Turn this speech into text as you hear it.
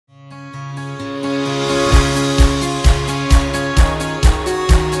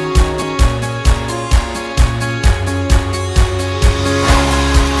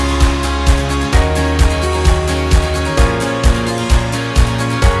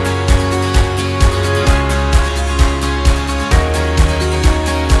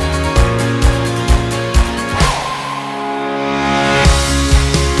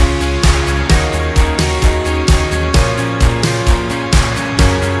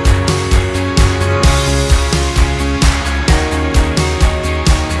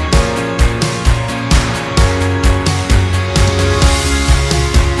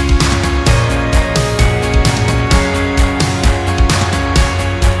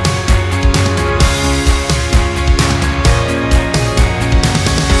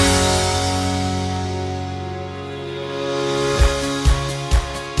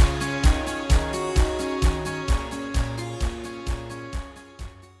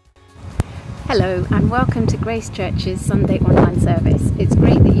Hello and welcome to Grace Church's Sunday online service. It's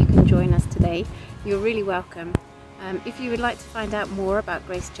great that you can join us today. You're really welcome. If you would like to find out more about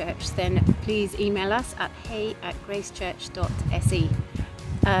Grace Church, then please email us at hey@gracechurch.se.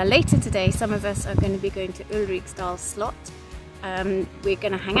 Later today, some of us are going to be going to Ulriksdal Slot. We're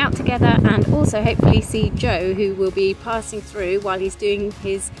going to hang out together and also hopefully see Joe, who will be passing through while he's doing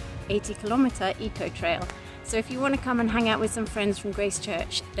his 80-kilometre eco trail. So if you want to come and hang out with some friends from Grace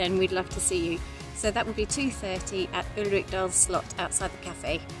Church, then we'd love to see you. So that will be 2:30 at Ulriksdal Slot outside the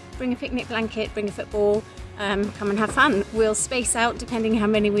cafe. Bring a picnic blanket, bring a football, come and have fun. We'll space out depending how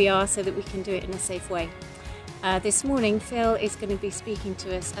many we are so that we can do it in a safe way. This morning Phil is going to be speaking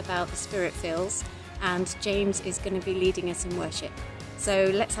to us about the Spirit Fills, and James is going to be leading us in worship.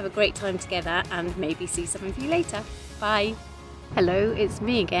 So let's have a great time together and maybe see some of you later. Bye! Hello, it's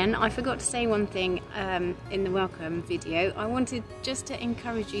me again. I forgot to say one thing in the welcome video. I wanted just to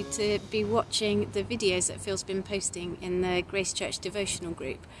encourage you to be watching the videos that Phil's been posting in the Grace Church devotional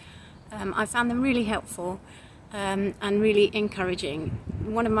group. I found them really helpful and really encouraging.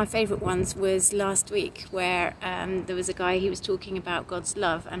 One of my favourite ones was last week, where there was a guy, he was talking about God's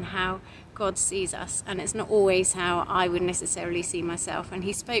love and how God sees us, and it's not always how I would necessarily see myself. And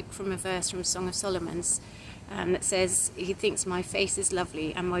he spoke from a verse from Song of Solomon's that says he thinks my face is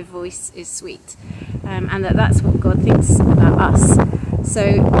lovely and my voice is sweet, and that's what God thinks about us. So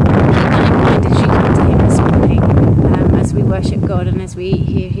keep that in mind as you come to him this morning, as we worship God and as we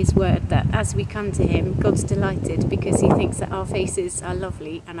hear his word, that as we come to him, God's delighted because he thinks that our faces are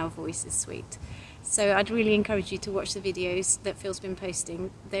lovely and our voice is sweet. So I'd really encourage you to watch the videos that Phil's been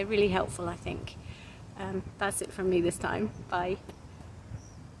posting. They're really helpful, I think. That's it from me this time. Bye.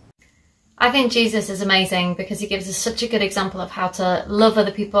 I think Jesus is amazing because he gives us such a good example of how to love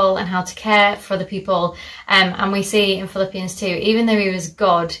other people and how to care for other people. And we see in Philippians 2, even though he was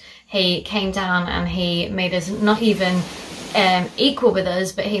God, he came down and he made us not even equal with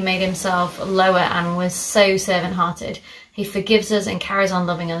us, but he made himself lower and was so servant-hearted. He forgives us and carries on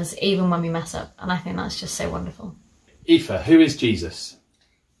loving us even when we mess up. And I think that's just so wonderful. Aoife, who is Jesus?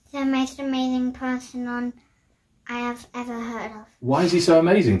 The most amazing person I have ever heard of. Why is he so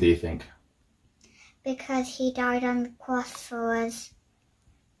amazing, do you think? Because he died on the cross for us,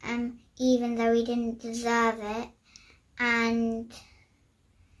 even though he didn't deserve it, and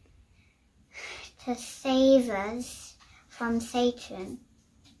to save us from Satan.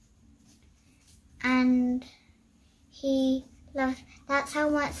 And that's how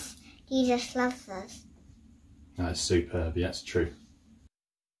much Jesus loves us. That's superb, yeah, it's true.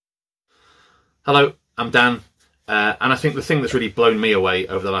 Hello, I'm Dan. And I think the thing that's really blown me away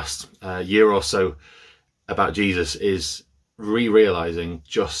over the last year or so about Jesus is realising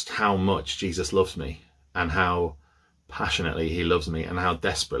just how much Jesus loves me, and how passionately he loves me, and how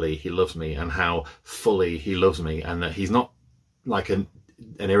desperately he loves me, and how fully he loves me, and that he's not like an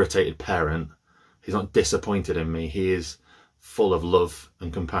irritated parent. He's not disappointed in me. He is full of love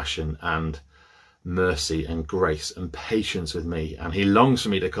and compassion and mercy and grace and patience with me, and he longs for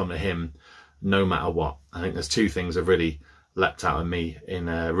me to come to him no matter what. I think there's two things that have really leapt out at me in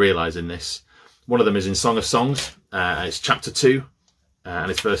realising this. One of them is in Song of Songs. It's chapter 2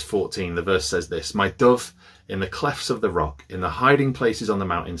 and it's verse 14. The verse says this: "My dove, in the clefts of the rock, in the hiding places on the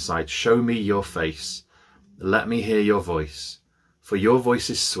mountainside, show me your face. Let me hear your voice. For your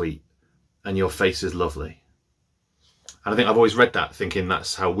voice is sweet and your face is lovely." And I think I've always read that thinking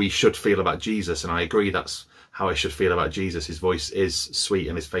that's how we should feel about Jesus. And I agree, that's how I should feel about Jesus. His voice is sweet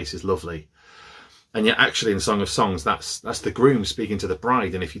and his face is lovely. And yet actually in Song of Songs, that's the groom speaking to the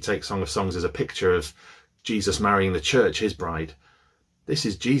bride. And if you take Song of Songs as a picture of Jesus marrying the church, his bride, this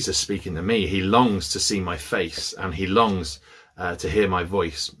is Jesus speaking to me. He longs to see my face, and he longs to hear my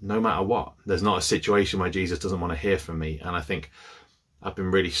voice no matter what. There's not a situation where Jesus doesn't want to hear from me. And I think I've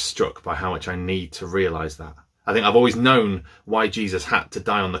been really struck by how much I need to realise that. I think I've always known why Jesus had to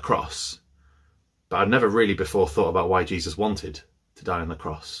die on the cross, but I'd never really before thought about why Jesus wanted to die on the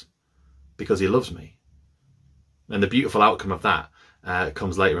cross. Because he loves me. And the beautiful outcome of that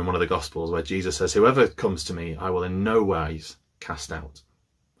comes later in one of the Gospels, where Jesus says, "Whoever comes to me, I will in no ways cast out.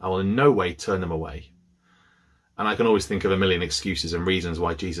 I will in no way turn them away." And I can always think of a million excuses and reasons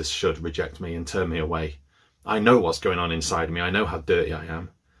why Jesus should reject me and turn me away. I know what's going on inside me. I know how dirty I am.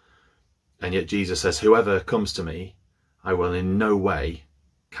 And yet Jesus says, "Whoever comes to me, I will in no way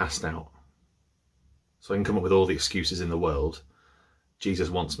cast out." So I can come up with all the excuses in the world. Jesus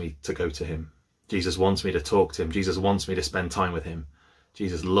wants me to go to him. Jesus wants me to talk to him. Jesus wants me to spend time with him.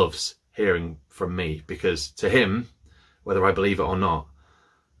 Jesus loves hearing from me, because to him, whether I believe it or not,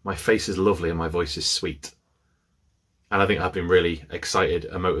 my face is lovely and my voice is sweet. And I think I've been really excited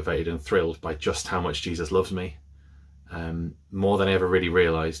and motivated and thrilled by just how much Jesus loves me, more than I ever really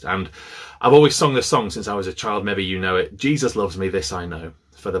realised. And I've always sung this song since I was a child. Maybe you know it. Jesus loves me, this I know,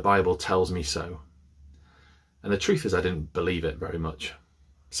 for the Bible tells me so. And the truth is I didn't believe it very much.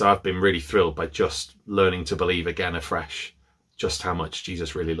 So I've been really thrilled by just learning to believe again afresh just how much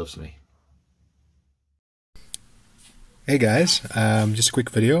Jesus really loves me. Hey guys, just a quick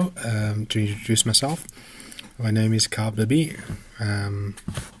video to introduce myself. My name is Carl Blabby,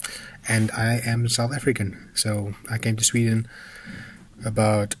 and I am South African. So I came to Sweden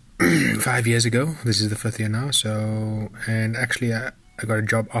about 5 years ago. This is the 5th year now. And actually I got a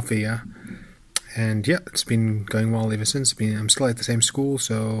job offer here, and yeah, it's been going well ever since. I'm still at the same school,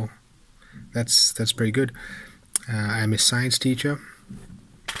 so that's pretty good. I'm a science teacher,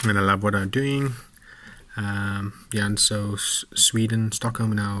 and I love what I'm doing. Yeah, and so Sweden,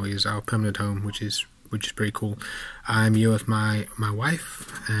 Stockholm now is our permanent home, which is pretty cool. I'm here with my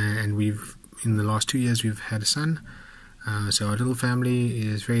wife, and we've in the last 2 years we've had a son. So our little family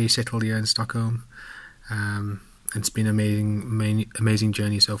is very settled here in Stockholm. It's been an amazing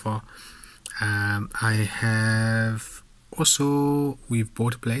journey so far. We've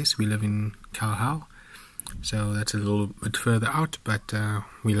bought a place. We live in Kallhäll, so that's a little bit further out, but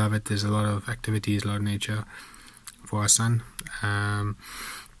we love it. There's a lot of activities, a lot of nature for our son.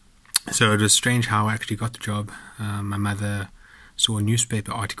 So it was strange how I actually got the job. My mother saw a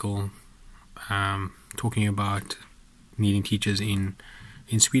newspaper article talking about needing teachers in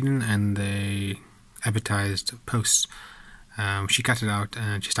Sweden, and they advertised posts. She cut it out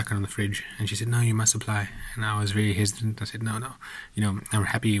and she stuck it on the fridge, and she said, "No, you must apply." And I was very hesitant. I said, no, I'm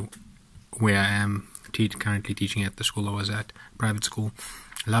happy where I am currently teaching at the school I was at, private school.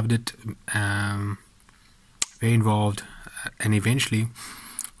 Loved it, very involved, and eventually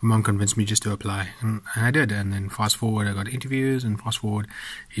Mom convinced me just to apply, and I did. And then fast forward, I got interviews, and fast forward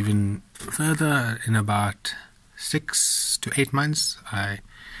even further, in about 6 to 8 months, I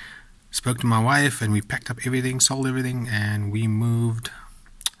spoke to my wife, and we packed up everything, sold everything, and we moved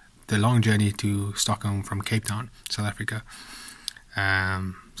the long journey to Stockholm from Cape Town, South Africa.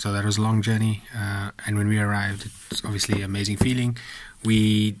 So that was a long journey, and when we arrived, it's obviously an amazing feeling.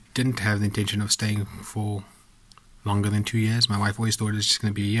 We didn't have the intention of staying for longer than 2 years. My wife always thought it was just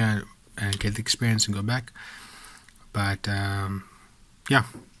going to be a year and get the experience and go back. But yeah,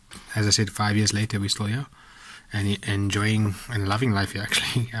 as I said, 5 years later, we're still here and enjoying and loving life here,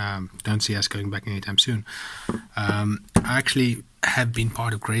 actually. Don't see us going back anytime soon. I actually have been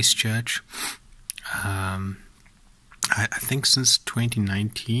part of Grace Church, I think since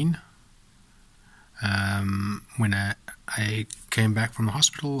 2019, when I came back from the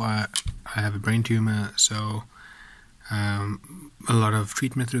hospital. I have a brain tumor, so a lot of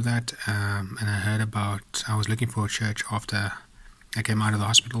treatment through that, and I was looking for a church after I came out of the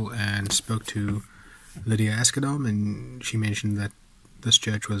hospital, and spoke to Lydia Eskedam, and she mentioned that this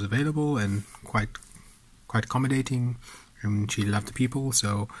church was available and quite accommodating, and she loved the people,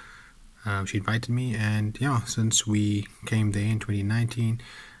 so she invited me. And yeah, since we came there in 2019,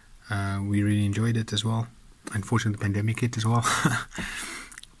 we really enjoyed it as well. Unfortunately, the pandemic hit as well,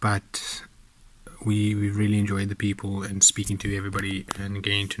 but we really enjoyed the people and speaking to everybody and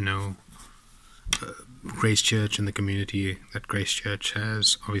getting to know Grace Church and the community that Grace Church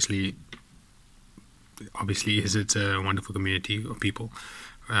has. Obviously it's a wonderful community of people,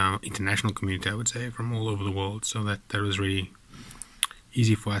 international community, I would say, from all over the world. So that was really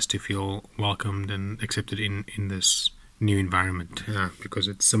easy for us to feel welcomed and accepted in this new environment, because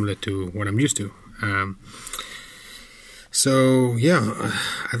it's similar to what I'm used to. So yeah,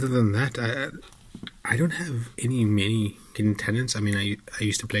 other than that, I don't have many hidden talents. I mean, I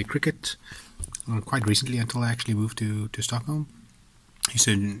used to play cricket quite recently, until I actually moved to Stockholm. I used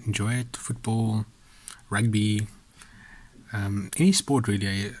to enjoy it. Football, rugby, any sport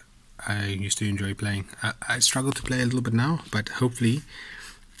really. I used to enjoy playing. I struggle to play a little bit now, but hopefully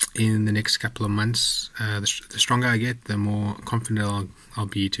in the next couple of months, the stronger I get, the more confident I'll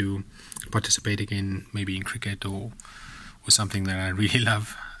be to participate again, maybe in cricket or something that I really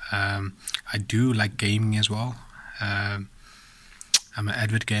love. I do like gaming as well. I'm an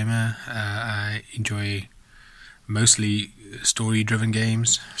avid gamer. I enjoy mostly story-driven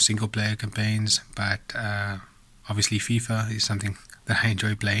games, single-player campaigns, but obviously FIFA is something that I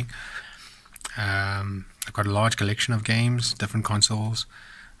enjoy playing. I've got a large collection of games, different consoles.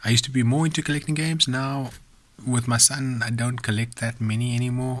 I used to be more into collecting games. Now, with my son, I don't collect that many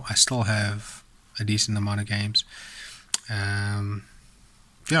anymore. I still have a decent amount of games.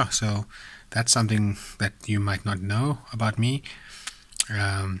 Yeah, so that's something that you might not know about me.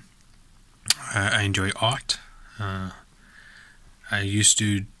 I enjoy art. I used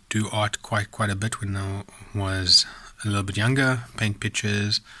to do art quite a bit when I was a little bit younger, paint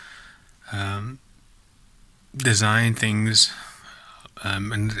pictures, design things,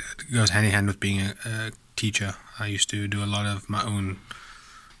 and it goes hand in hand with being a teacher. I used to do a lot of my own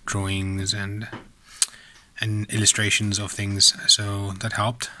drawings and illustrations of things, so that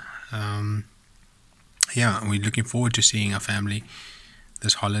helped. Yeah, we're looking forward to seeing our family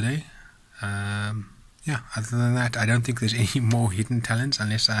this holiday. Yeah, other than that, I don't think there's any more hidden talents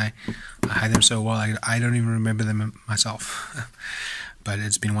unless I hide them so well I don't even remember them myself. But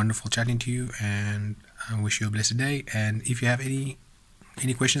it's been wonderful chatting to you, and I wish you a blessed day. And if you have any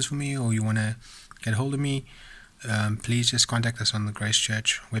questions for me, or you want to get a hold of me, please just contact us on the Grace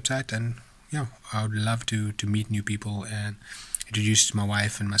Church website. And yeah, I would love to meet new people and introduce my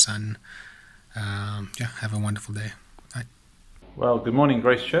wife and my son. Yeah, have a wonderful day. Bye. Well, good morning,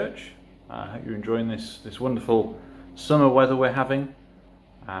 Grace Church. I hope you're enjoying this wonderful summer weather we're having.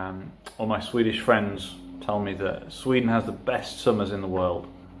 All my Swedish friends tell me that Sweden has the best summers in the world,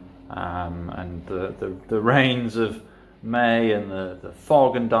 and the rains of May and the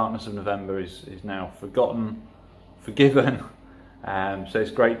fog and darkness of November is now forgotten, forgiven. So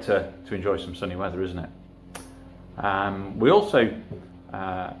it's great to enjoy some sunny weather, isn't it? We also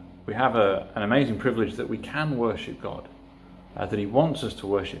we have an amazing privilege that we can worship God, that He wants us to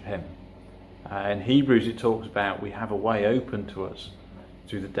worship Him. In Hebrews it talks about we have a way open to us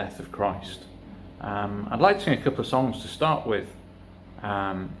through the death of Christ. I'd like to sing a couple of songs to start with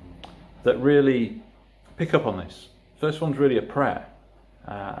that really pick up on this. First one's really a prayer.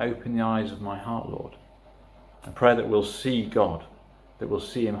 Open the eyes of my heart, Lord. A prayer that we'll see God, that we'll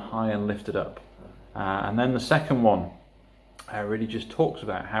see Him high and lifted up. And then the second one really just talks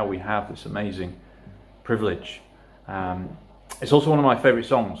about how we have this amazing privilege. It's also one of my favourite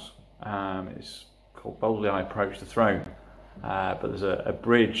songs. It's called Boldly I Approach the Throne. But there's a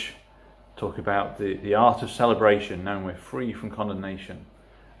bridge talking about the art of celebration, knowing we're free from condemnation.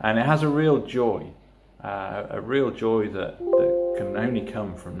 And it has a real joy that can only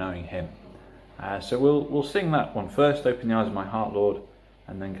come from knowing Him. So we'll sing that one first, Open the Eyes of My Heart, Lord,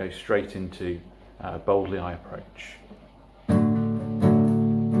 and then go straight into Boldly I Approach.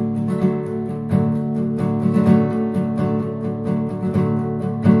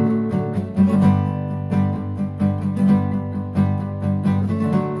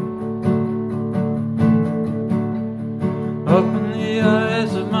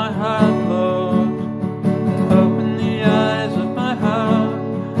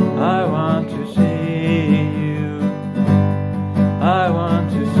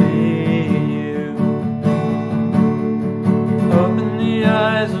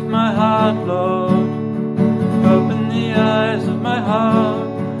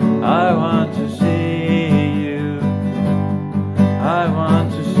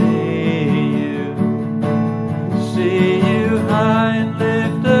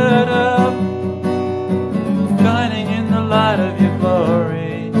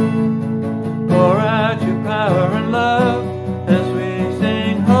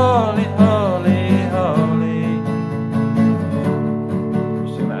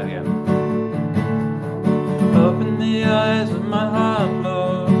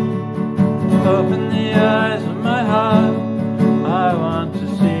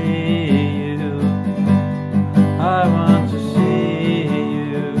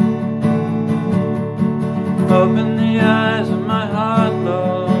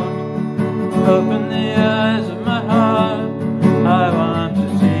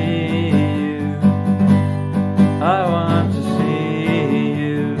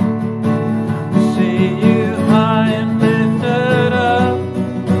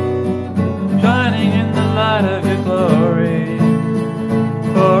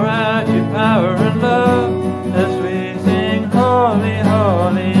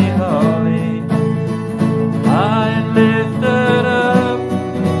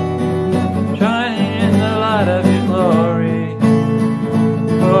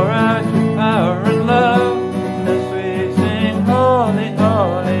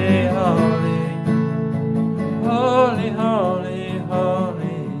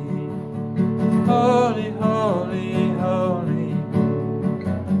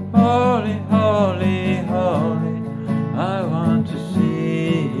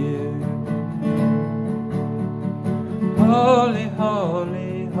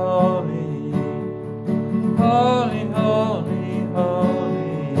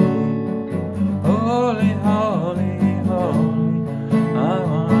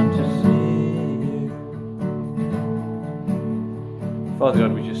 Father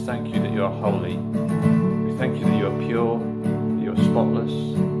God, we just thank you that you are holy. We thank you that you are pure, that you are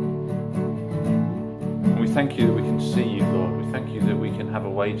thank you that we can see you, Lord. We thank you that we can have a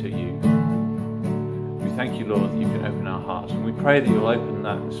way to you. We thank you, Lord, that you can open our hearts. And we pray that you'll open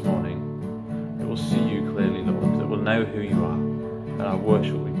that this morning, that we'll see you clearly, Lord, that we'll know who you are, and our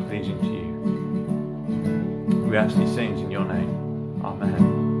worship will be pleasing to you. We ask these things in your name.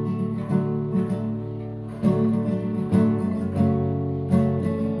 Amen.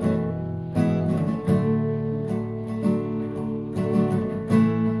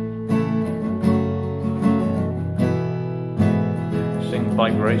 By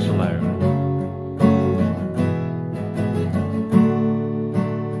grace alone.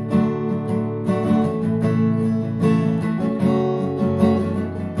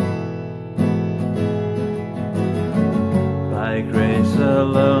 By grace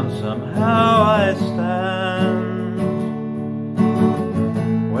alone somehow I stand,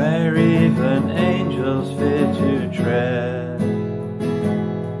 where even angels fear to tread,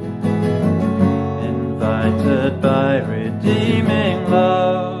 invited by redeeming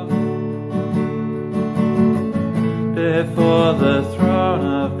love, before the throne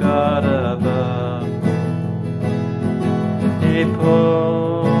of God above. He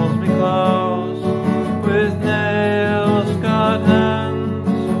pulls me close with nail-scarred hands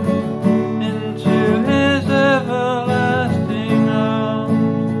into his everlasting arms.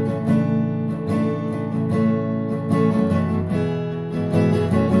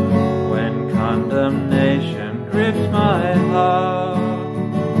 When condemnation grips my heart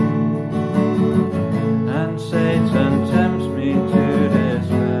and Satan tempts me to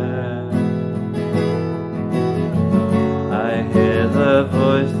despair, I hear the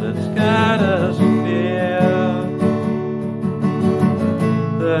voice that scatters fear.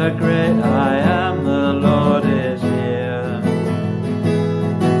 The great I am, the Lord is here.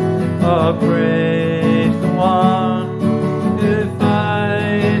 Oh, praise the one who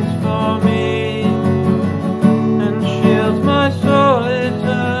fights for me and shields my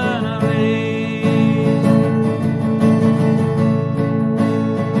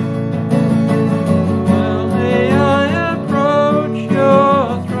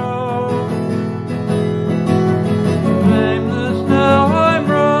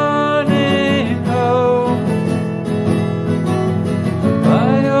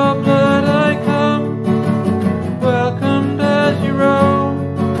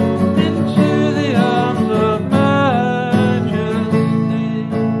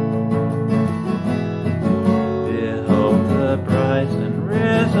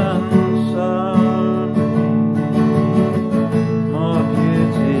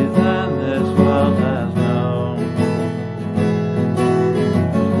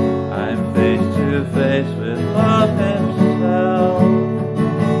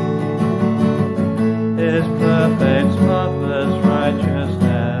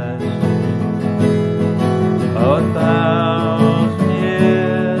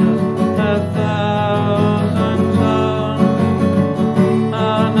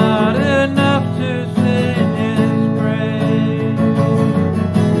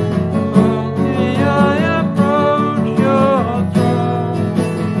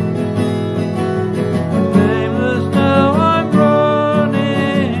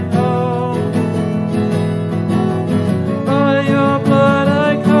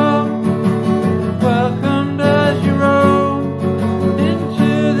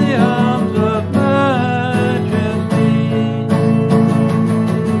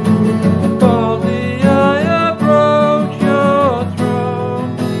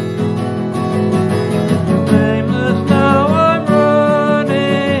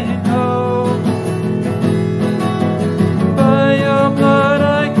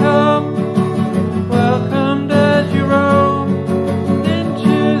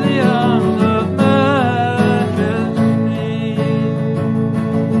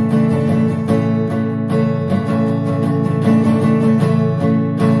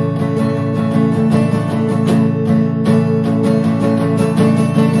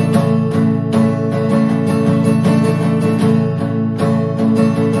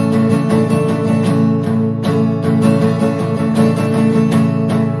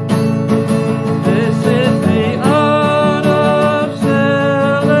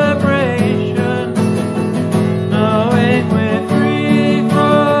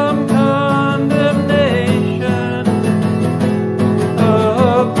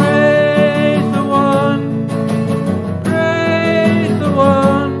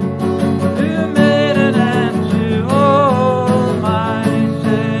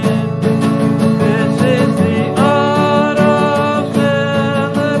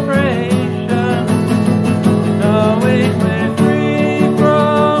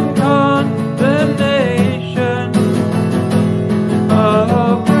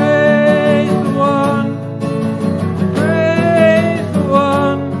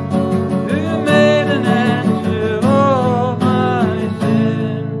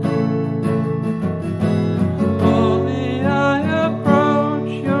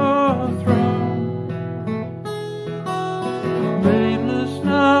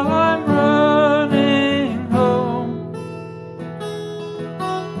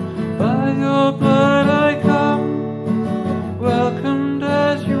your blood I come, welcomed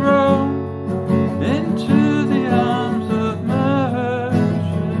as you roam into the arms of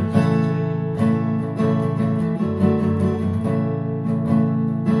majesty.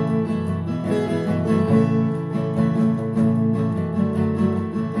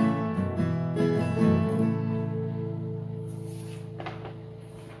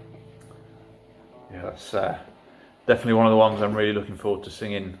 Yeah, that's definitely one of the ones I'm really looking forward to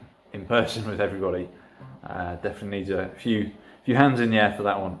singing in person with everybody. Definitely needs a few hands in the air for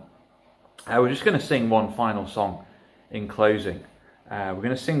that one. We're just going to sing one final song in closing. We're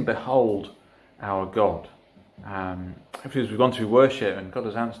going to sing Behold Our God. Hopefully as we've gone through worship and God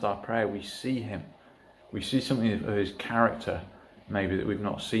has answered our prayer, we see him. We see something of his character maybe that we've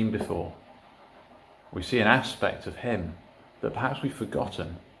not seen before. We see an aspect of him that perhaps we've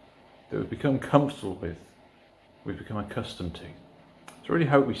forgotten, that we've become comfortable with, we've become accustomed to. So I really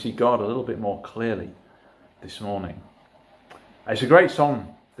hope we see God a little bit more clearly this morning. It's a great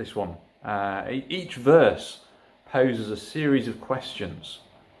song, this one. Each verse poses a series of questions,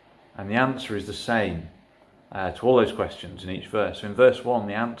 and the answer is the same to all those questions in each verse. So in verse 1,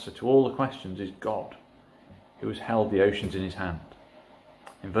 the answer to all the questions is God, who has held the oceans in his hand.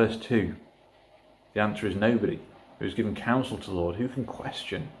 In verse 2, the answer is nobody, who has given counsel to the Lord, who can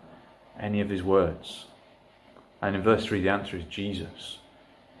question any of his words. And in verse 3, the answer is Jesus,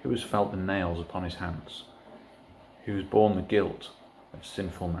 who has felt the nails upon his hands, who has borne the guilt of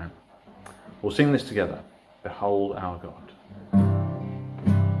sinful man. We'll sing this together. Behold our God.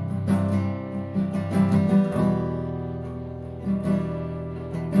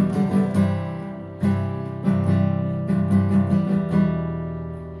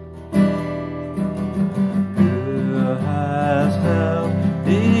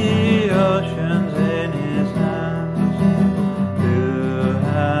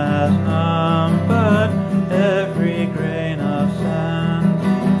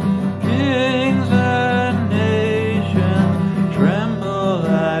 Kings and nations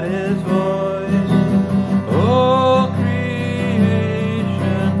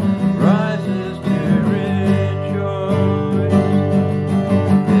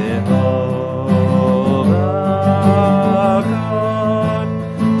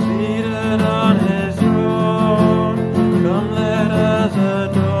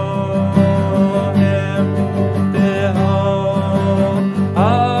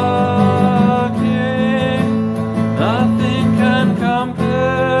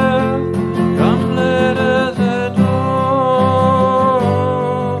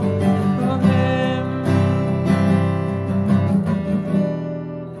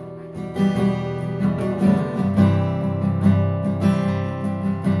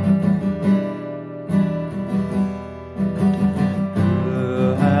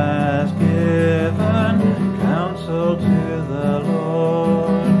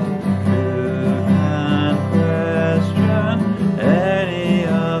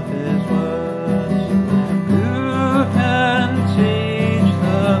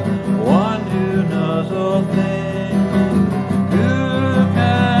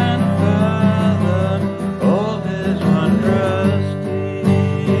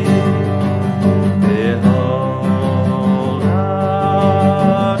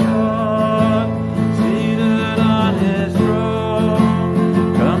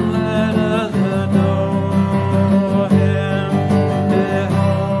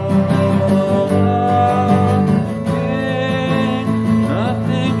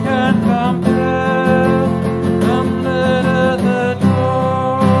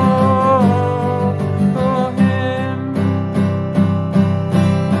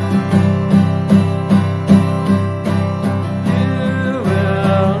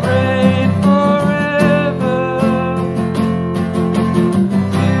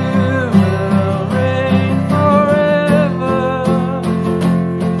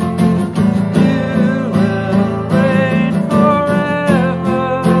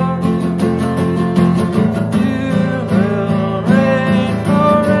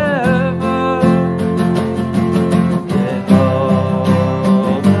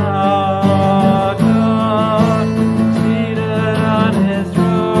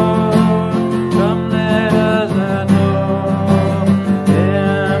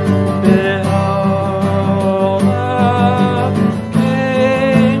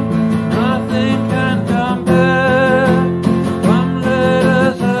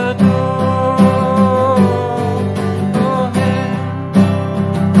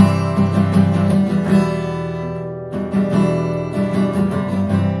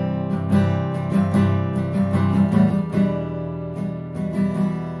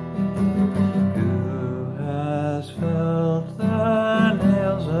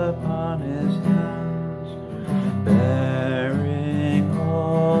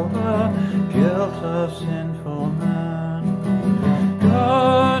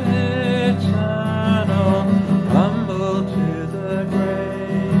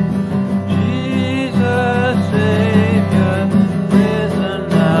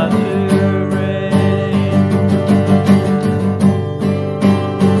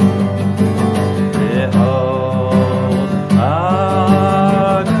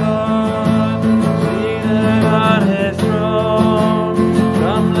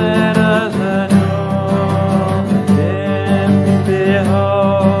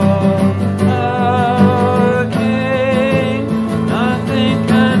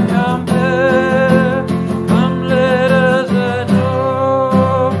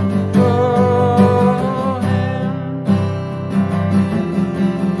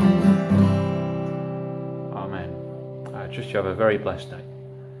you have a very blessed day.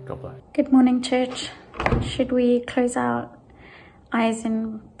 God bless. Good morning, church. Should we close our eyes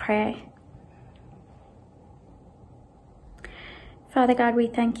in prayer? Father God, we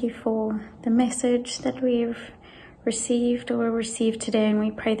thank you for the message that we've received or will receive today, and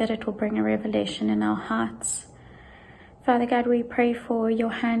we pray that it will bring a revelation in our hearts. Father God, we pray for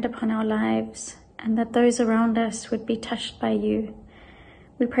your hand upon our lives and that those around us would be touched by you.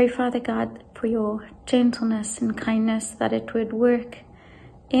 We pray, Father God, for your gentleness and kindness, that it would work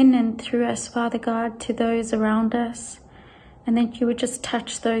in and through us, Father God, to those around us, and that you would just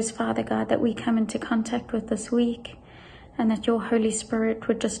touch those, Father God, that we come into contact with this week, and that your Holy Spirit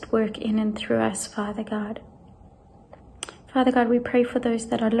would just work in and through us, Father God. Father God, we pray for those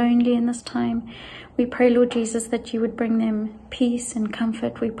that are lonely in this time. We pray, Lord Jesus, that you would bring them peace and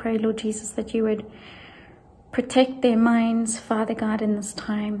comfort. We pray, Lord Jesus, that you would protect their minds, Father God, in this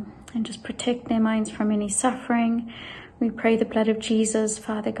time, and just protect their minds from any suffering. We pray the blood of Jesus,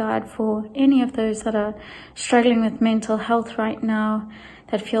 Father God, for any of those that are struggling with mental health right now,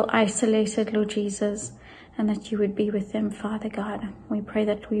 that feel isolated, Lord Jesus, and that you would be with them, Father God. We pray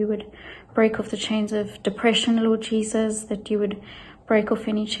that we would break off the chains of depression, Lord Jesus, that you would break off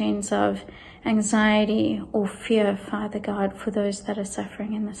any chains of anxiety or fear, Father God, for those that are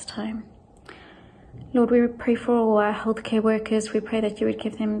suffering in this time. Lord, we pray for all our healthcare workers. We pray that you would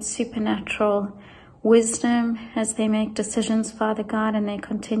give them supernatural wisdom as they make decisions, Father God, and they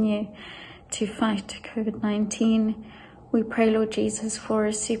continue to fight COVID-19. We pray, Lord Jesus, for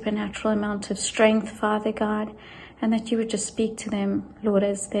a supernatural amount of strength, Father God, and that you would just speak to them, Lord,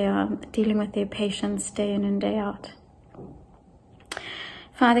 as they are dealing with their patients day in and day out.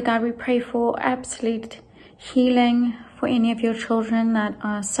 Father God, we pray for absolute healing for any of your children that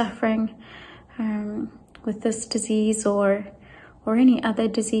are suffering with this disease or any other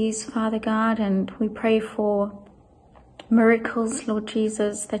disease, Father God, and we pray for miracles, Lord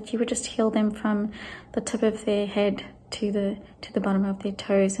Jesus, that you would just heal them from the tip of their head to the bottom of their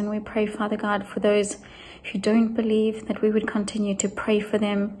toes. And we pray, Father God, for those who don't believe, that we would continue to pray for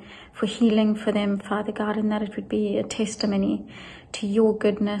them, for healing for them, Father God, and that it would be a testimony to your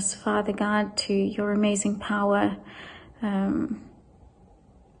goodness, Father God, to your amazing power,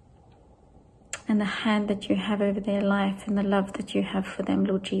 and the hand that you have over their life and the love that you have for them,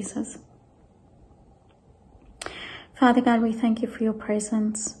 Lord Jesus. Father God, we thank you for your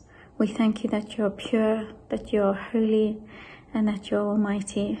presence. We thank you that you're pure, that you're holy, and that you're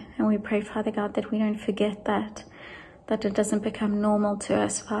almighty. And we pray, Father God, that we don't forget that it doesn't become normal to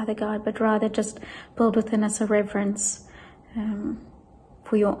us, Father God, but rather just build within us a reverence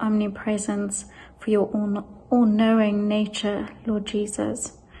for your omnipresence, for your all-knowing nature, Lord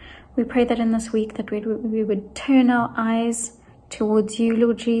Jesus. We pray that in this week that we would turn our eyes towards you,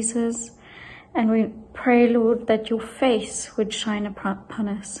 Lord Jesus, and we pray, Lord, that your face would shine upon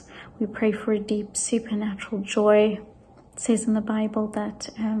us. We pray for a deep supernatural joy. It says in the Bible that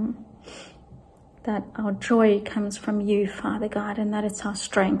our joy comes from you, Father God, and that it's our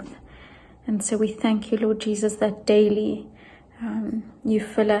strength. And so we thank you, Lord Jesus, that daily you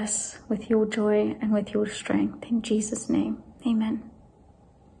fill us with your joy and with your strength. In Jesus' name, amen.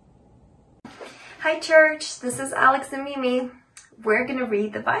 Hi church, this is Alex and Mimi. We're going to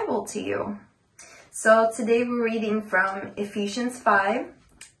read the Bible to you. So today we're reading from Ephesians 5.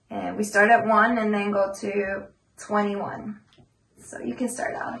 And we start at 1 and then go to 21. So you can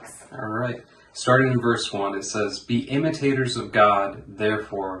start, Alex. All right. Starting in verse 1, it says, "Be imitators of God,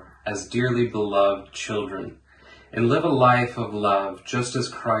 therefore, as dearly beloved children, and live a life of love just as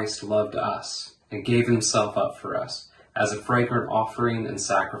Christ loved us and gave himself up for us as a fragrant offering and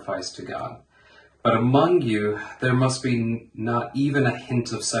sacrifice to God. But among you there must be not even a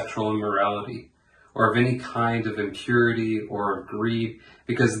hint of sexual immorality, or of any kind of impurity or of greed,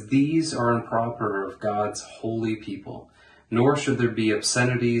 because these are improper of God's holy people. Nor should there be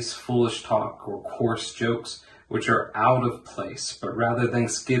obscenities, foolish talk, or coarse jokes, which are out of place, but rather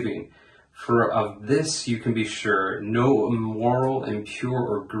thanksgiving. For of this you can be sure, no immoral, impure,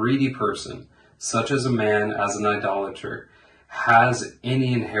 or greedy person, such as a man as an idolater, has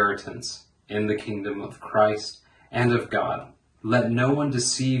any inheritance in the kingdom of Christ and of God. Let no one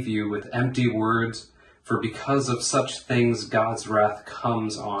deceive you with empty words, for because of such things God's wrath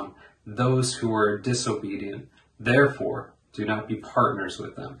comes on those who are disobedient. Therefore, do not be partners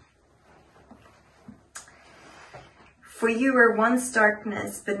with them. For you were once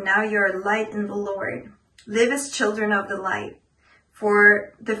darkness, but now you are light in the Lord. Live as children of the light.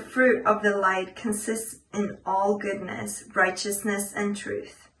 For the fruit of the light consists in all goodness, righteousness, and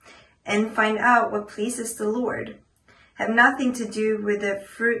truth. And find out what pleases the Lord. Have nothing to do with the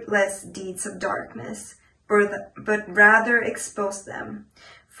fruitless deeds of darkness, but rather expose them.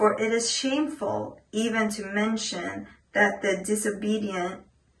 For it is shameful even to mention that the disobedient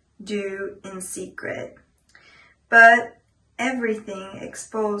do in secret. But everything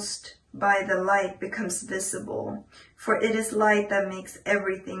exposed by the light becomes visible, for it is light that makes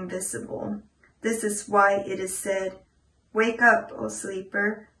everything visible. This is why it is said, "Wake up, O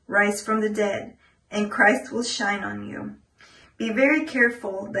sleeper, rise from the dead, and Christ will shine on you." Be very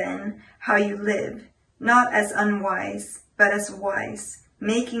careful then how you live, not as unwise, but as wise,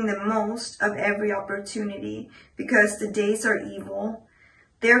 making the most of every opportunity, because the days are evil.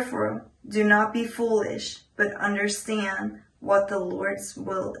 Therefore, do not be foolish, but understand what the Lord's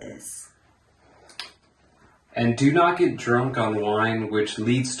will is. And do not get drunk on wine, which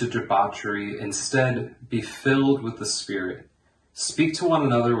leads to debauchery. Instead, be filled with the Spirit. Speak to one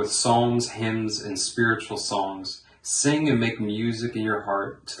another with psalms, hymns, and spiritual songs. Sing and make music in your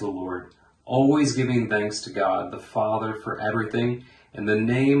heart to the Lord, always giving thanks to God the Father for everything in the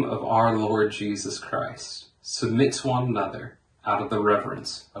name of our Lord Jesus Christ. Submit to one another out of the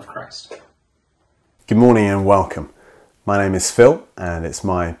reverence of Christ. Good morning and welcome. My name is Phil, and it's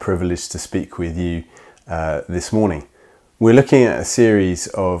my privilege to speak with you this morning. We're looking at a series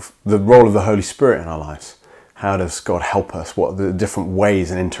of the role of the Holy Spirit in our lives. How does God help us? What are the different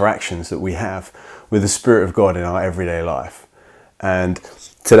ways and interactions that we have with the Spirit of God in our everyday life? And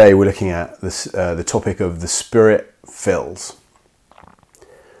today we're looking at this, the topic of the Spirit fills.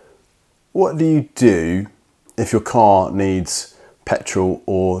 What do you do if your car needs petrol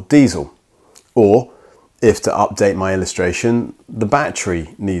or diesel? Or, if to update my illustration, the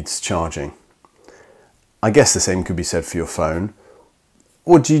battery needs charging. I guess the same could be said for your phone.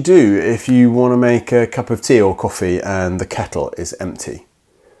 What do you do if you want to make a cup of tea or coffee and the kettle is empty?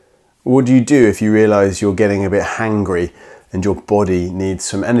 What do you do if you realise you're getting a bit hangry and your body needs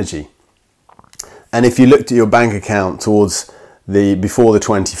some energy? And if you looked at your bank account towards before the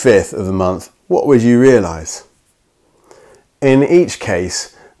 25th of the month, what would you realise? In each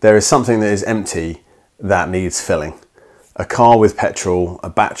case, there is something that is empty that needs filling. A car with petrol, a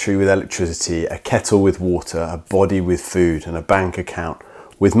battery with electricity, a kettle with water, a body with food, and a bank account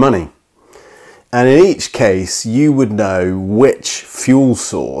with money. And in each case, you would know which fuel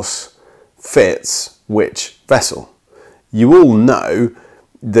source fits which vessel. You all know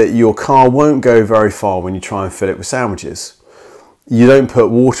that your car won't go very far when you try and fill it with sandwiches. You don't put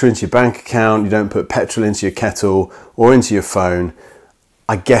water into your bank account, you don't put petrol into your kettle or into your phone.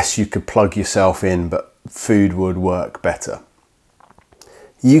 I guess you could plug yourself in, but food would work better.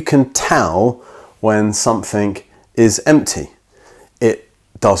 You can tell when something is empty. It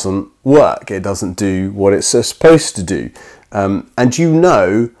doesn't work. It doesn't do what it's supposed to do. And you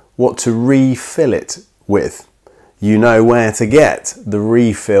know what to refill it with. You know where to get the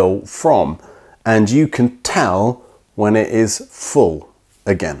refill from. And you can tell when it is full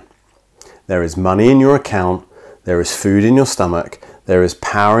again. There is money in your account. There is food in your stomach. There is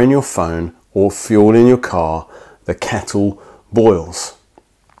power in your phone or fuel in your car. The kettle boils.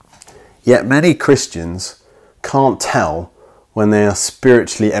 Yet many Christians can't tell when they are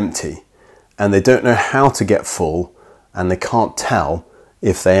spiritually empty, and they don't know how to get full, and they can't tell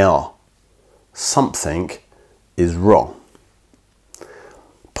if they are. Something is wrong.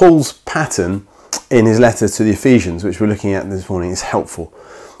 Paul's pattern in his letter to the Ephesians, which we're looking at this morning, is helpful.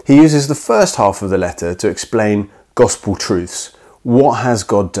 He uses the first half of the letter to explain gospel truths. What has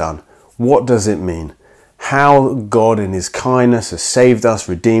God done? What does it mean? How God in his kindness has saved us,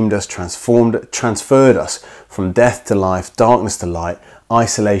 redeemed us, transferred us from death to life, darkness to light,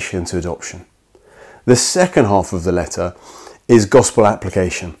 isolation to adoption. The second half of the letter is gospel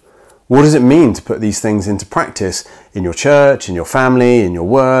application. What does it mean to put these things into practice in your church, in your family, in your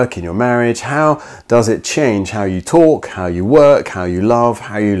work, in your marriage? How does it change how you talk, how you work, how you love,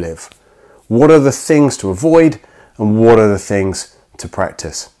 how you live? What are the things to avoid and what are the things to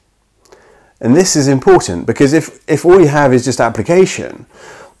practice? And this is important because if all you have is just application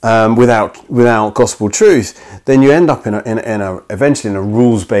without gospel truth, then you end up eventually in a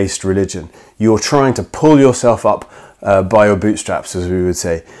rules-based religion. You're trying to pull yourself up by your bootstraps, as we would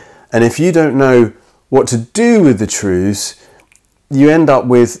say. And if you don't know what to do with the truths, you end up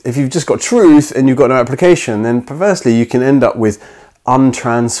with, if you've just got truth and you've got no application, then perversely you can end up with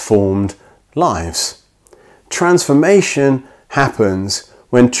untransformed lives. Transformation happens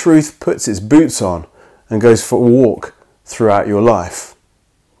when truth puts its boots on and goes for a walk throughout your life.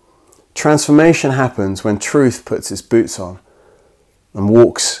 Transformation happens when truth puts its boots on and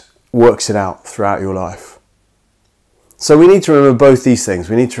works it out throughout your life. So we need to remember both these things.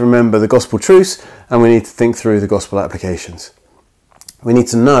 We need to remember the gospel truths and we need to think through the gospel applications. We need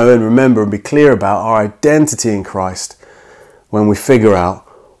to know and remember and be clear about our identity in Christ when we figure out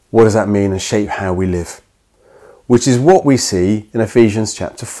what does that mean and shape how we live, which is what we see in Ephesians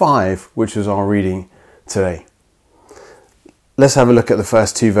chapter 5, which was our reading today. Let's have a look at the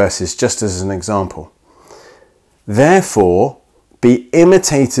first 2 verses just as an example. Therefore, be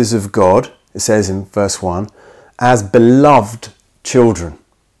imitators of God, it says in verse 1, as beloved children,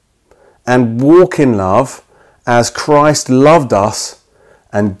 and walk in love as Christ loved us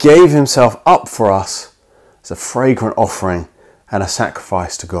and gave himself up for us as a fragrant offering and a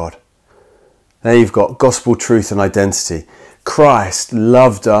sacrifice to God. There you've got gospel truth and identity. Christ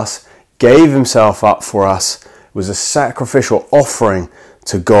loved us, gave himself up for us, was a sacrificial offering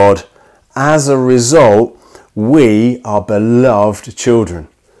to God. As a result, we are beloved children.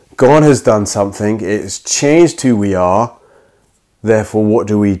 God has done something, it has changed who we are. Therefore, what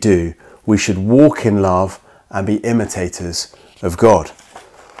do? We should walk in love and be imitators of God.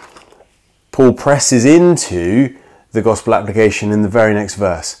 Paul presses into the gospel application in the very next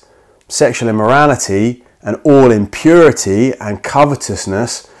verse. Sexual immorality and all impurity and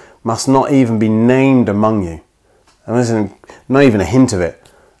covetousness must not even be named among you. And there's not even a hint of it,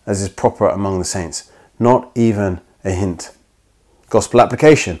 as is proper among the saints. Not even a hint. Gospel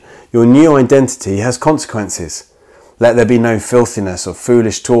application. Your new identity has consequences. Let there be no filthiness or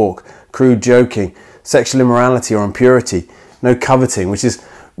foolish talk, crude joking, sexual immorality or impurity, no coveting, which is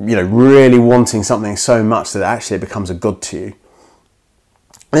really wanting something so much that actually it becomes a god to you.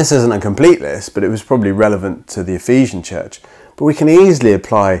 This isn't a complete list, but it was probably relevant to the Ephesian church. But we can easily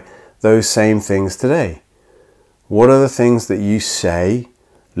apply those same things today. What are the things that you say,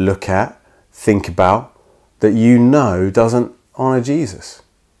 look at, think about, that you know doesn't honour Jesus?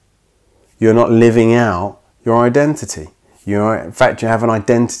 You're not living out your identity. In fact, you have an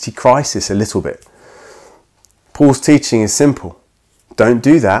identity crisis a little bit. Paul's teaching is simple. Don't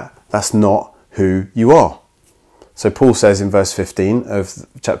do that. That's not who you are. So Paul says in verse 15 of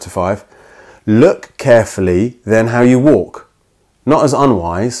chapter 5, look carefully then how you walk, not as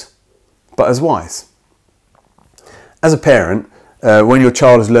unwise, but as wise. As a parent, when your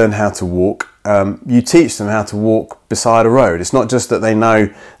child has learned how to walk, you teach them how to walk beside a road. It's not just that they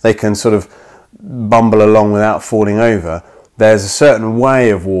know they can sort of bumble along without falling over. There's a certain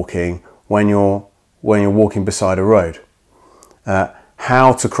way of walking when you're walking beside a road.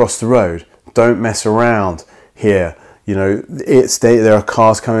 How to cross the road. Don't mess around here. There are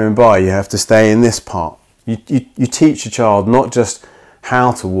cars coming by. You have to stay in this part. You teach your child not just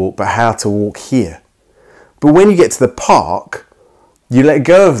how to walk, but how to walk here. But when you get to the park, you let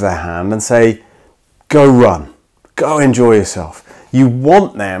go of their hand and say, go run, go enjoy yourself. You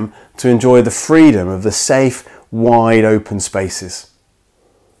want them to enjoy the freedom of the safe, wide open spaces.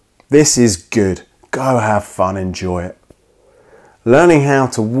 This is good. Go have fun, enjoy it. Learning how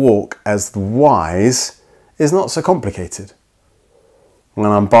to walk as the wise is not so complicated. When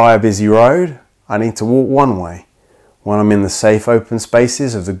I'm by a busy road, I need to walk one way. When I'm in the safe open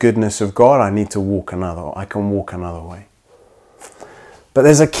spaces of the goodness of God, I need to walk another. I can walk another way. But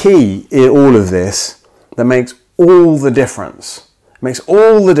there's a key in all of this that makes all the difference. It makes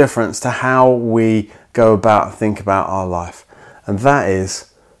all the difference to how we go about and think about our life. And that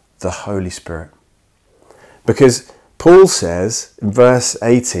is the Holy Spirit. Because Paul says in verse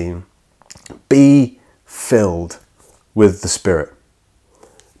 18, be filled with the Spirit.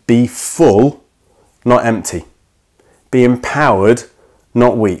 Be full, not empty. Be empowered,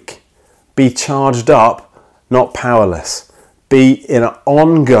 not weak. Be charged up, not powerless. Be in an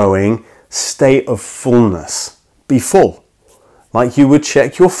ongoing state of fullness. Be full. Like you would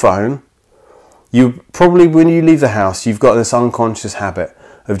check your phone. You probably, when you leave the house, you've got this unconscious habit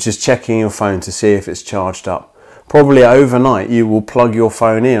of just checking your phone to see if it's charged up. Probably overnight you will plug your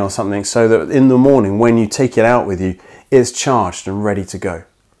phone in or something so that in the morning when you take it out with you, it's charged and ready to go.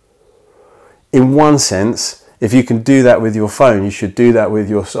 In one sense, if you can do that with your phone, you should do that with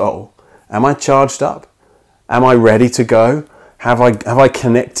your soul. Am I charged up? Am I ready to go? Have I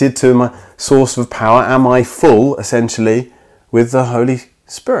connected to my source of power? Am I full, essentially, with the Holy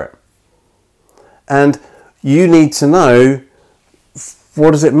Spirit? And you need to know,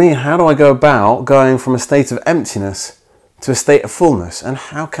 what does it mean? How do I go about going from a state of emptiness to a state of fullness? And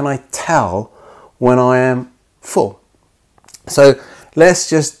how can I tell when I am full? So let's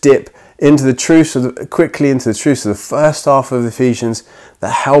just dip into the truths quickly into the truths of the first half of Ephesians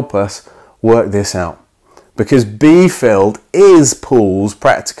that help us work this out. Because be filled is Paul's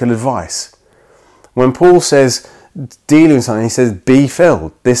practical advice. When Paul says dealing with something, he says be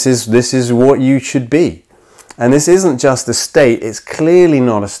filled. This is what you should be. And this isn't just a state. It's clearly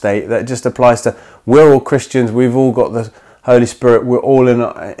not a state that just applies to we're all Christians. We've all got the Holy Spirit, we're all in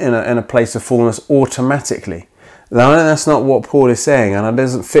a place of fullness automatically. Now, that's not what Paul is saying, and it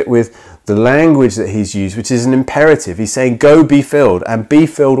doesn't fit with the language that he's used, which is an imperative. He's saying, go be filled, and be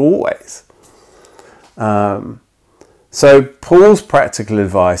filled always. So Paul's practical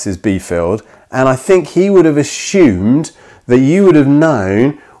advice is be filled, and I think he would have assumed that you would have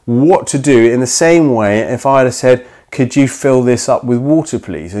known what to do in the same way if I'd have said, could you fill this up with water,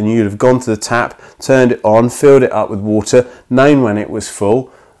 please? And you'd have gone to the tap, turned it on, filled it up with water, known when it was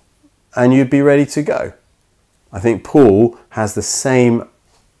full, and you'd be ready to go. I think Paul has the same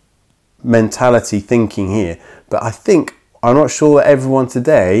mentality thinking here, but I'm not sure that everyone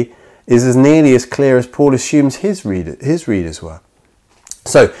today is as nearly as clear as Paul assumes his readers were.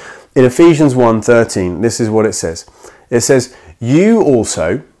 So in Ephesians 1:13, this is what it says. It says, you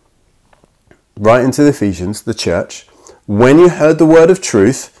also, right into the Ephesians, the church, when you heard the word of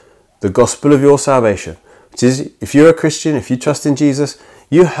truth, the gospel of your salvation, which is, if you're a Christian, if you trust in Jesus,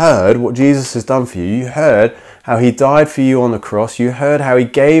 you heard what Jesus has done for you. You heard how he died for you on the cross. You heard how he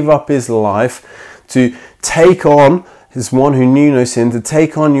gave up his life to take on, as one who knew no sin, to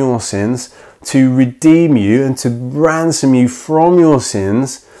take on your sins, to redeem you and to ransom you from your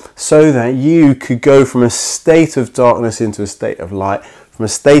sins, so that you could go from a state of darkness into a state of light, from a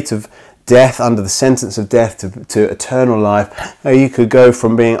state of death, under the sentence of death, to eternal life. How you could go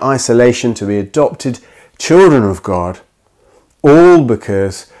from being isolation to be adopted children of God, all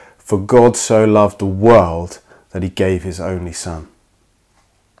because for God so loved the world that he gave his only son.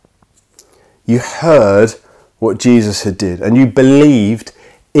 You heard what Jesus had did, and you believed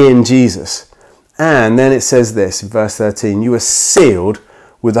in Jesus. And then it says this in verse 13, you were sealed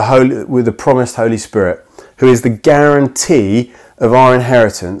with the promised Holy Spirit, who is the guarantee of our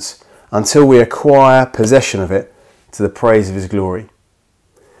inheritance until we acquire possession of it to the praise of his glory.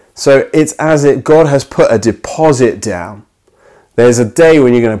 So it's as if God has put a deposit down. There's a day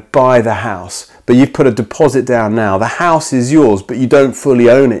when you're going to buy the house, but you've put a deposit down now. The house is yours, but you don't fully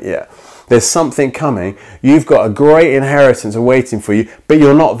own it yet. There's something coming. You've got a great inheritance awaiting for you, but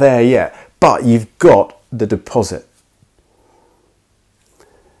you're not there yet. But you've got the deposit.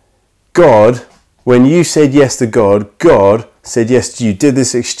 God, when you said yes to God, God said yes to you, did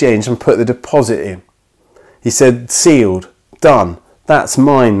this exchange and put the deposit in. He said, sealed, done, that's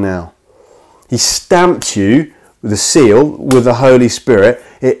mine now. He stamped you with a seal, with the Holy Spirit.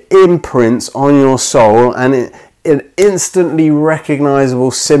 It imprints on your soul, and an instantly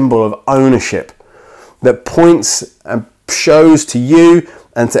recognizable symbol of ownership that points and shows to you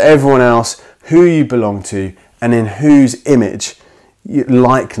and to everyone else who you belong to and in whose image,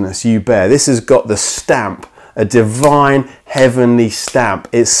 likeness you bear. This has got the stamp, a divine heavenly stamp.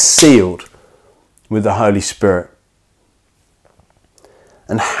 It's sealed with the Holy Spirit.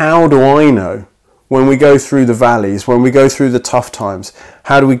 And how do I know when we go through the valleys, when we go through the tough times?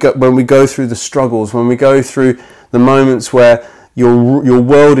 How do we go when we go through the struggles, when we go through the moments where your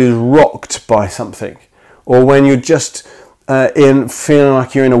world is rocked by something, or when you're just feeling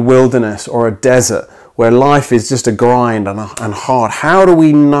like you're in a wilderness or a desert where life is just a grind and hard? How do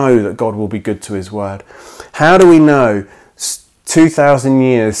we know that God will be good to his word? How do we know 2,000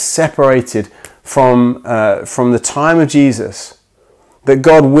 years separated from the time of Jesus, that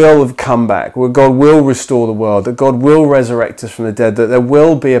God will have come back, where God will restore the world, that God will resurrect us from the dead, that there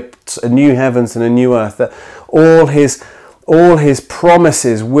will be a new heavens and a new earth, that all his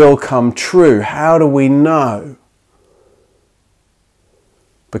promises will come true? How do we know?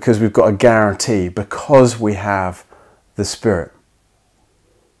 Because we've got a guarantee, because we have the Spirit.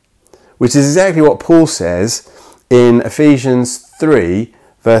 Which is exactly what Paul says in Ephesians 3,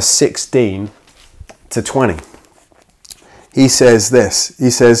 verse 16 to 20. He says this, he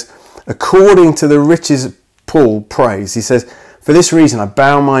says, according to the riches, Paul prays, he says, for this reason I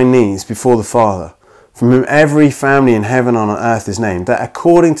bow my knees before the Father, from whom every family in heaven and on earth is named, that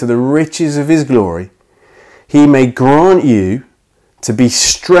according to the riches of his glory, he may grant you to be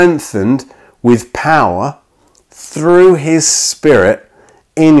strengthened with power through his Spirit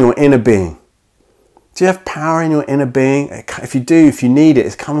in your inner being. Do you have power in your inner being? If you do, if you need it,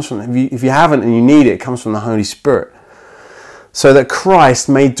 it comes from, if you haven't and you need it, it comes from the Holy Spirit. So that Christ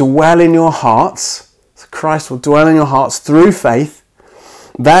may dwell in your hearts. So Christ will dwell in your hearts through faith,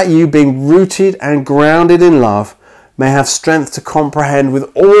 that you, being rooted and grounded in love, may have strength to comprehend with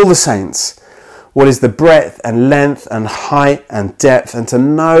all the saints what is the breadth and length and height and depth, and to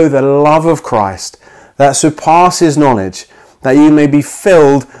know the love of Christ that surpasses knowledge, that you may be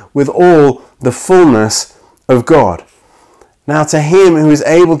filled with all the fullness of God. Now to him who is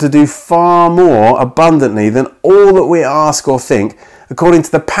able to do far more abundantly than all that we ask or think, according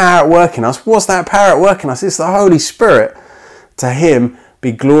to the power at work in us. What's that power at work in us? It's the Holy Spirit. To him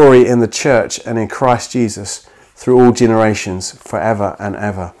be glory in the church and in Christ Jesus through all generations, forever and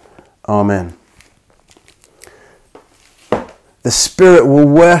ever. Amen. The Spirit will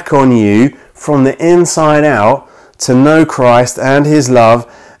work on you from the inside out to know Christ and his love,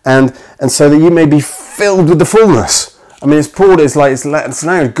 and so that you may be filled with the fullness. I mean, it's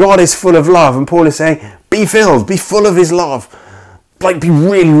now God is full of love, and Paul is saying, be filled, be full of his love. Like, be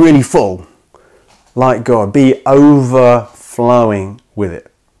really, really full. Like God, be overflowing with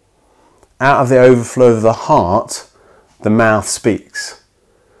it. Out of the overflow of the heart, the mouth speaks.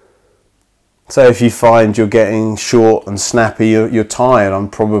 So if you find you're getting short and snappy, you're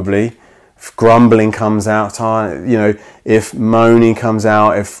tired, probably. If grumbling comes out, if moaning comes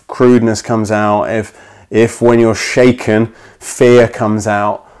out, if crudeness comes out, if when you're shaken, fear comes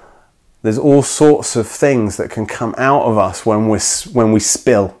out. There's all sorts of things that can come out of us when we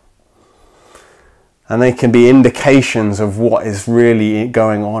spill. And they can be indications of what is really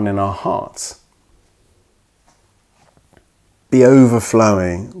going on in our hearts. Be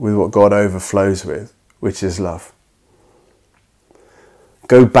overflowing with what God overflows with, which is love.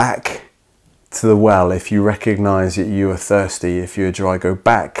 Go back to the well if you recognize that you are thirsty. If you are dry, go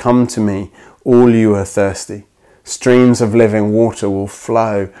back. Come to me, all you are thirsty. Streams of living water will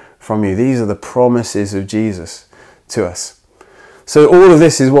flow from you. These are the promises of Jesus to us. So all of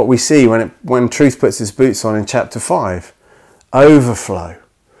this is what we see when truth puts its boots on in chapter 5. Overflow.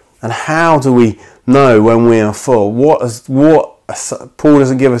 And how do we know when we are full? Paul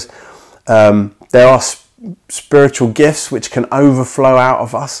doesn't give us. There are spiritual gifts which can overflow out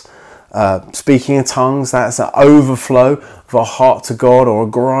of us. Speaking in tongues, that's an overflow of our heart to God, or a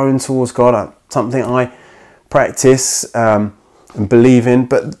groan towards God. Something I practice and believe in.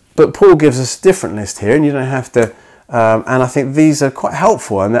 But Paul gives us a different list here, and you don't have to. And I think these are quite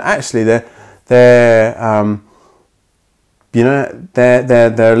helpful, and actually they're a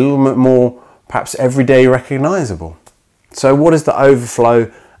little bit more perhaps everyday recognisable. So what is the overflow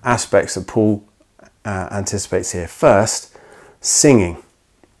aspects that Paul anticipates here? First, singing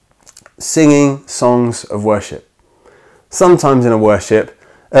songs of worship. Sometimes in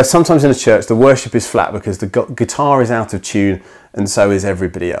a church, the worship is flat because the guitar is out of tune, and so is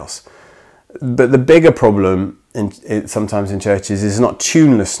everybody else. But the bigger problem sometimes in churches is not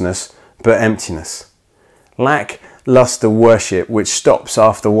tunelessness, but emptiness. Lackluster worship, which stops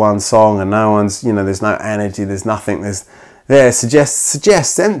after one song and no one's, there's no energy, there's nothing there,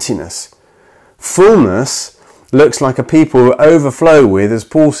 suggests emptiness. Fullness looks like a people who overflow with, as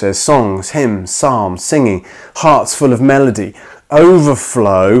Paul says, songs, hymns, psalms, singing, hearts full of melody.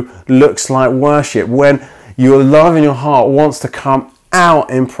 Overflow looks like worship. When your love in your heart wants to come out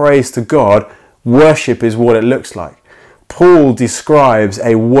in praise to God, worship is what it looks like. Paul describes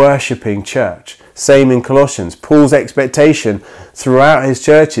a worshipping church. Same in Colossians. Paul's expectation throughout his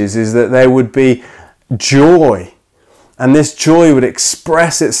churches is that there would be joy. And this joy would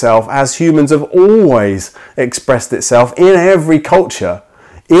express itself as humans have always expressed itself in every culture,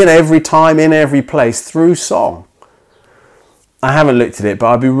 in every time, in every place, through song. I haven't looked at it, but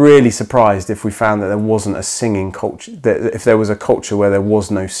I'd be really surprised if we found that there wasn't a singing culture, that if there was a culture where there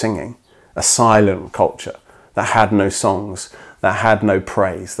was no singing, a silent culture that had no songs, that had no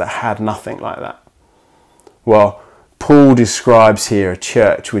praise, that had nothing like that. Well, Paul describes here a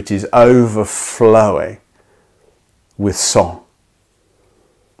church which is overflowing with song,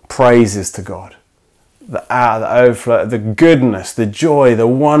 praises to God, the overflow, the goodness, the joy, the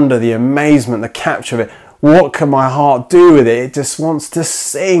wonder, the amazement, the capture of it. What can my heart do with it? It just wants to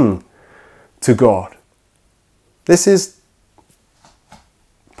sing to God. This is,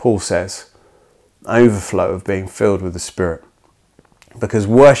 Paul says, overflow of being filled with the Spirit. Because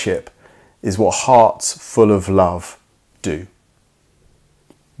worship is what hearts full of love do.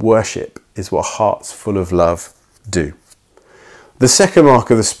 Worship is what hearts full of love do. The second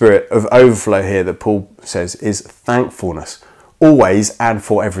mark of the Spirit of overflow here that Paul says is thankfulness, always and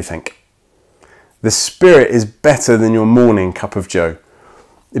for everything. The Spirit is better than your morning cup of joe.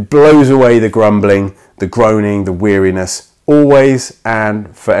 It blows away the grumbling, the groaning, the weariness, always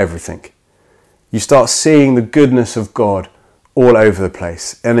and for everything. You start seeing the goodness of God all over the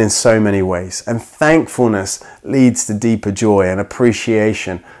place and in so many ways. And thankfulness leads to deeper joy and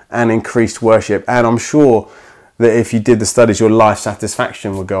appreciation and increased worship. And I'm sure that if you did the studies, your life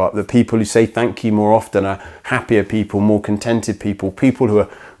satisfaction will go up. The people who say thank you more often are happier people, more contented people, people who are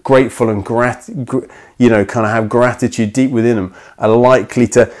grateful and kind of have gratitude deep within them, are likely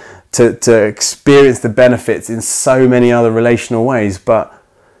to experience the benefits in so many other relational ways. But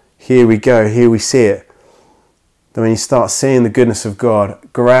here we go, here we see it. That when you start seeing the goodness of God,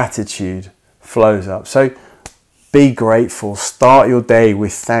 gratitude flows up. So Be grateful. Start your day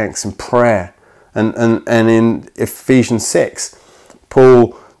with thanks and prayer. And in Ephesians 6,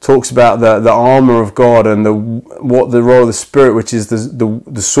 Paul talks about the armour of God and what the role of the Spirit, which is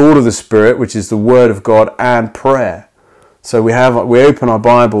the sword of the Spirit, which is the Word of God, and prayer. So we open our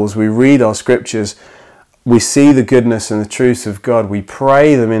Bibles, we read our scriptures, we see the goodness and the truths of God. We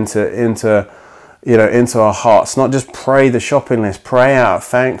pray them into our hearts. Not just pray the shopping list. Pray out of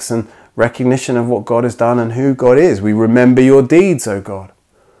thanks and recognition of what God has done and who God is. We remember your deeds, O God.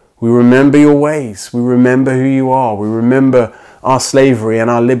 We remember your ways. We remember who you are. We remember our slavery and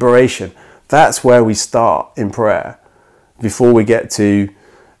our liberation. That's where we start in prayer before we get to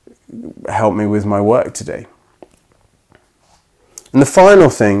help me with my work today. And the final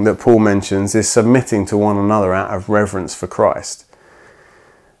thing that Paul mentions is submitting to one another out of reverence for Christ.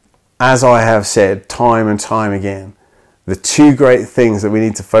 As I have said time and time again, the two great things that we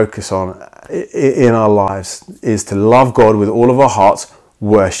need to focus on in our lives is to love God with all of our hearts,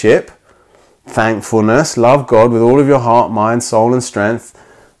 worship, thankfulness, love God with all of your heart, mind, soul and strength.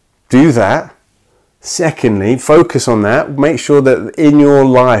 Do that. Secondly, focus on that. Make sure that in your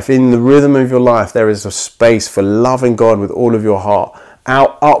life, in the rhythm of your life, there is a space for loving God with all of your heart.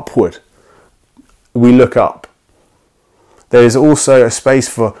 Upward, we look up. There is also a space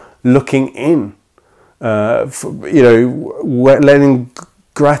for looking in. Letting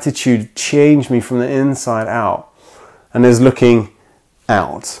gratitude change me from the inside out. And there's looking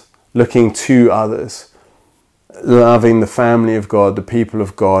out, looking to others, loving the family of God, the people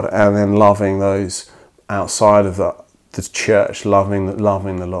of God, and then loving those outside of the church, loving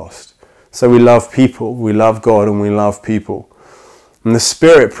the lost. So we love people, we love God, and we love people. And the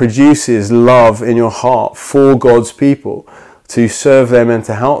Spirit produces love in your heart for God's people, to serve them and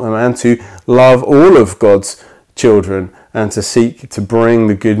to help them and to love all of God's children and to seek to bring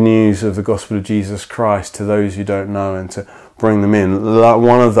the good news of the gospel of Jesus Christ to those who don't know and to bring them in.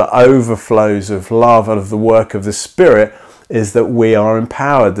 One of the overflows of love out of the work of the Spirit is that we are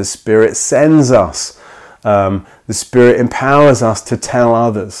empowered. The Spirit sends us. The Spirit empowers us to tell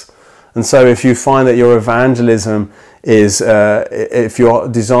others. And so if you find that your evangelism is, if your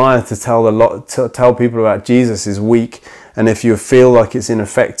desire to tell people about Jesus is weak, and if you feel like it's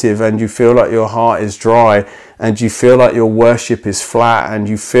ineffective, and you feel like your heart is dry, and you feel like your worship is flat, and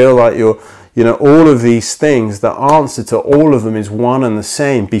you feel like all of these things, the answer to all of them is one and the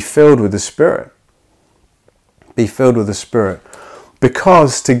same. Be filled with the Spirit. Be filled with the Spirit.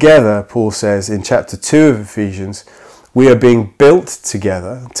 Because together, Paul says in chapter 2 of Ephesians, we are being built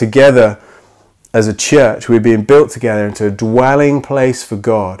together as a church. We're being built together into a dwelling place for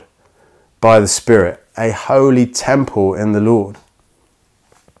God by the Spirit, a holy temple in the Lord.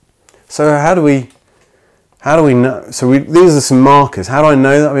 So how do we know? So these are some markers. How do I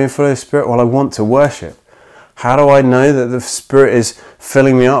know that I'm being full of the Spirit? Well, I want to worship. How do I know that the Spirit is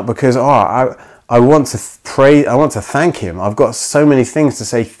filling me up? Because I want to pray. I want to thank Him. I've got so many things to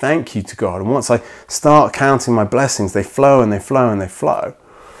say thank you to God. And once I start counting my blessings, they flow and they flow and they flow.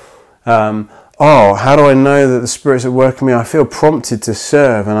 How do I know that the Spirit's at work in me? I feel prompted to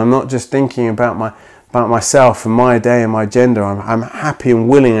serve, and I'm not just thinking about myself and my day and my agenda. I'm happy and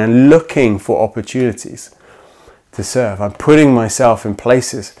willing and looking for opportunities to serve. I'm putting myself in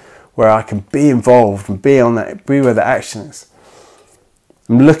places where I can be involved and be where the action is.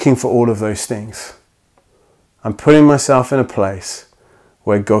 I'm looking for all of those things. I'm putting myself in a place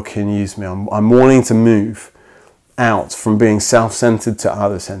where God can use me. I'm wanting to move out from being self-centered to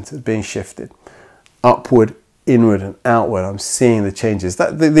other-centered, being shifted upward, inward and outward. I'm seeing the changes.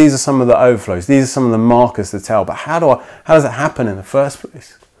 These are some of the overflows. These are some of the markers to tell. But how does it happen in the first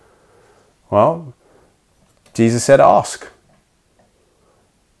place? Well, Jesus said, ask.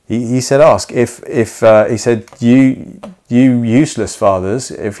 He said, ask. If he said, you useless fathers,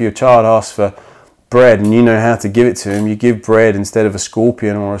 if your child asks for bread and you know how to give it to him, you give bread instead of a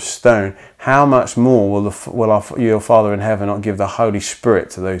scorpion or a stone, how much more will your Father in heaven not give the Holy Spirit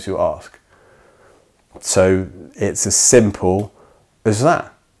to those who ask? So it's as simple as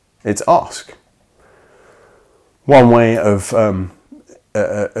that. It's ask. One way of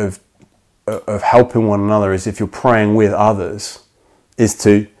helping one another is, if you're praying with others, is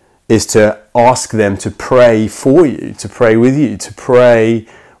to ask them to pray for you, to pray with you, to pray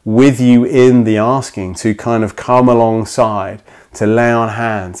with you in the asking, to kind of come alongside, to lay on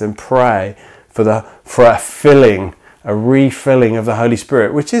hands and pray for a refilling of the Holy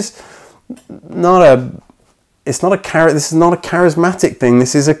Spirit, which is this is not a charismatic thing.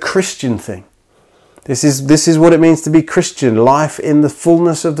 This is a Christian thing. This is what it means to be Christian, life in the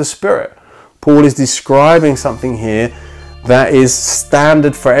fullness of the Spirit. Paul is describing something here that is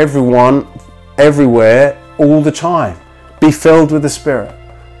standard for everyone, everywhere, all the time. Be filled with the Spirit.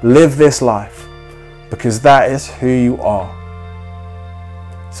 Live this life, because that is who you are.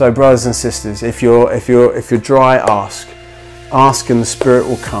 So brothers and sisters, if you're dry, ask and the Spirit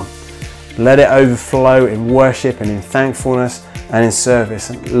will come. Let it overflow in worship and in thankfulness and in service,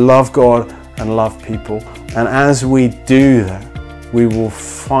 and love God and love people. And as we do that, we will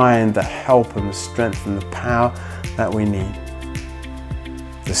find the help and the strength and the power that we need.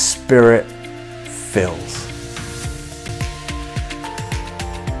 The Spirit fills.